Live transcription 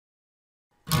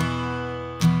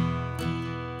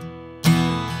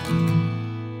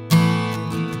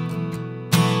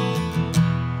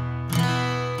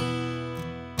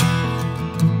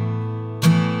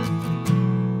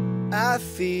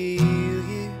feel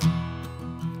you.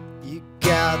 You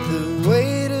got the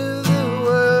weight of the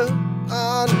world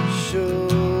on your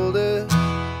shoulders.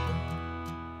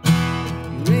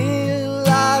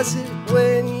 Realize it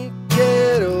when you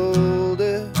get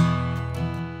older.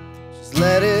 Just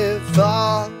let it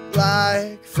fall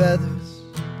like feathers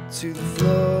to the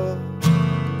floor.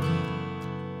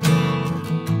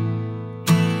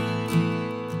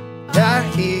 I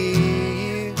hear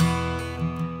you.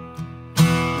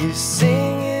 You're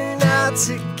singing out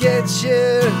to get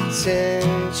your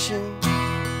attention,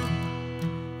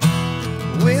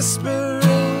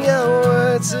 whispering your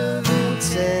words of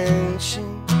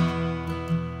intention,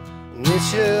 and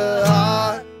it's your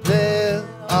heart they'll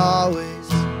always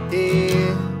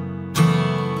hear.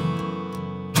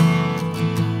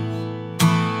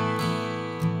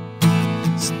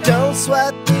 So don't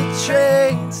sweat the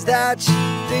trains that you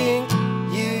think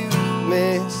you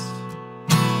missed.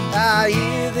 I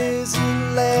hear there's a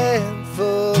land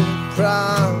full of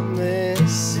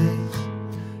promises.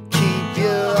 Keep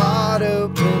your heart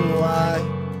open wide,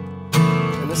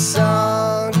 and a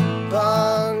song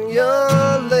upon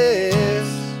your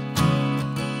list.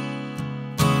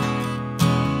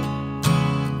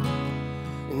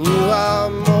 And you are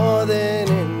more than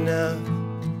enough.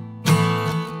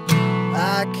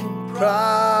 I can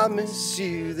promise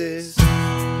you this.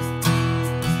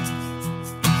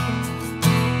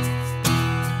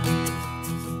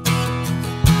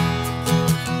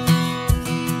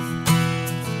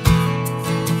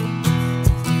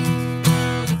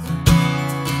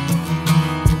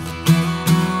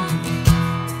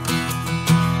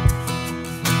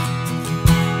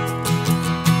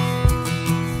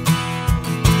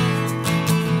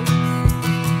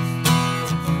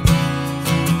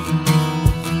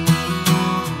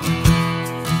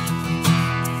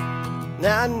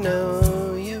 I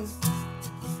know you.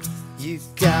 You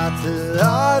got the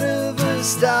heart of a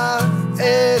star, and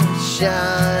it's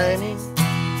shining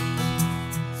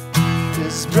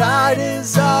as bright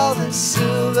as all the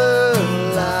silver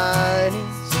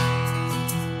linings.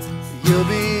 You'll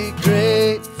be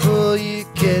grateful you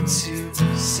get to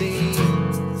see.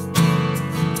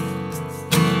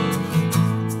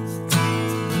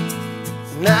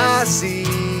 And I see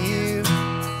you.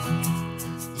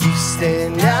 You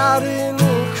stand out in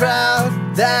the crowd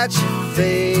that you're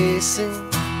facing,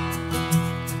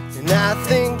 and I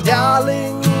think,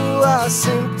 darling, you are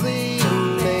simply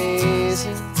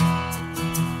amazing.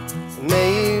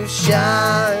 May you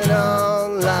shine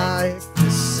on like the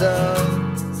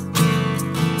sun.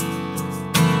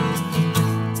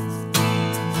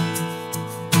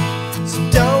 So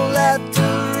don't let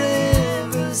the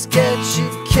rivers get you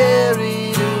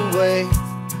carried away.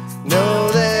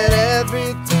 Know that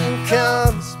everything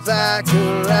comes back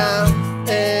around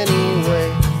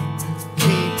anyway.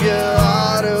 Keep your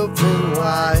heart open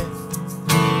wide,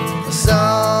 a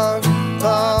song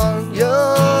on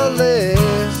your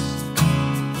list.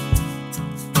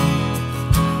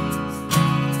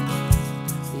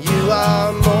 You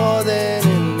are more than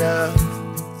enough.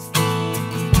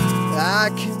 I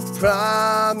can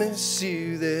promise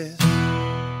you this.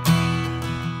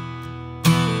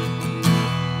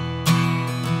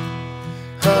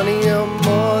 Honey, you're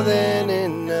more than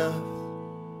enough.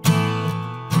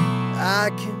 I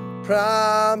can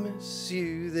promise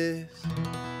you this.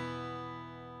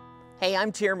 Hey,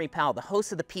 I'm Jeremy Powell, the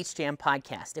host of the Peach Jam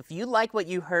podcast. If you like what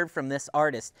you heard from this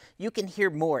artist, you can hear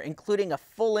more, including a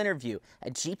full interview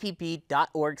at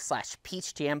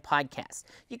gpb.org/peachjampodcast.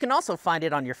 You can also find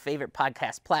it on your favorite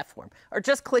podcast platform, or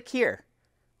just click here,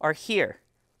 or here,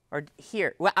 or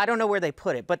here. Well, I don't know where they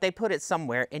put it, but they put it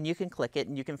somewhere, and you can click it,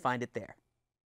 and you can find it there.